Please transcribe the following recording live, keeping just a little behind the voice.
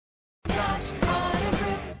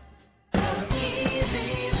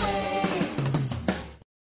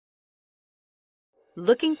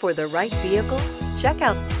Looking for the right vehicle? Check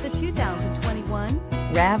out the 2021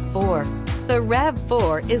 RAV4. The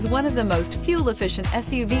RAV4 is one of the most fuel-efficient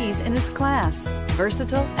SUVs in its class.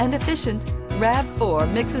 Versatile and efficient,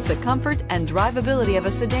 RAV4 mixes the comfort and drivability of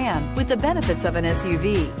a sedan with the benefits of an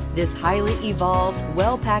SUV. This highly evolved,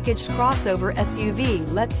 well-packaged crossover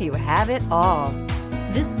SUV lets you have it all.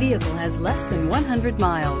 This vehicle has less than 100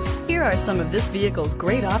 miles. Here are some of this vehicle's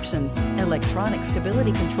great options: electronic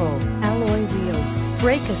stability control, alloy wheels,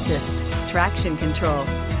 brake assist, traction control,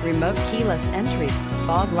 remote keyless entry,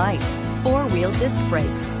 fog lights, four-wheel disc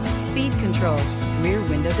brakes, speed control, rear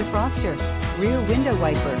window defroster, rear window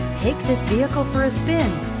wiper. Take this vehicle for a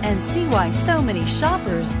spin and see why so many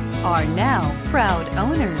shoppers are now proud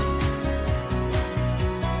owners.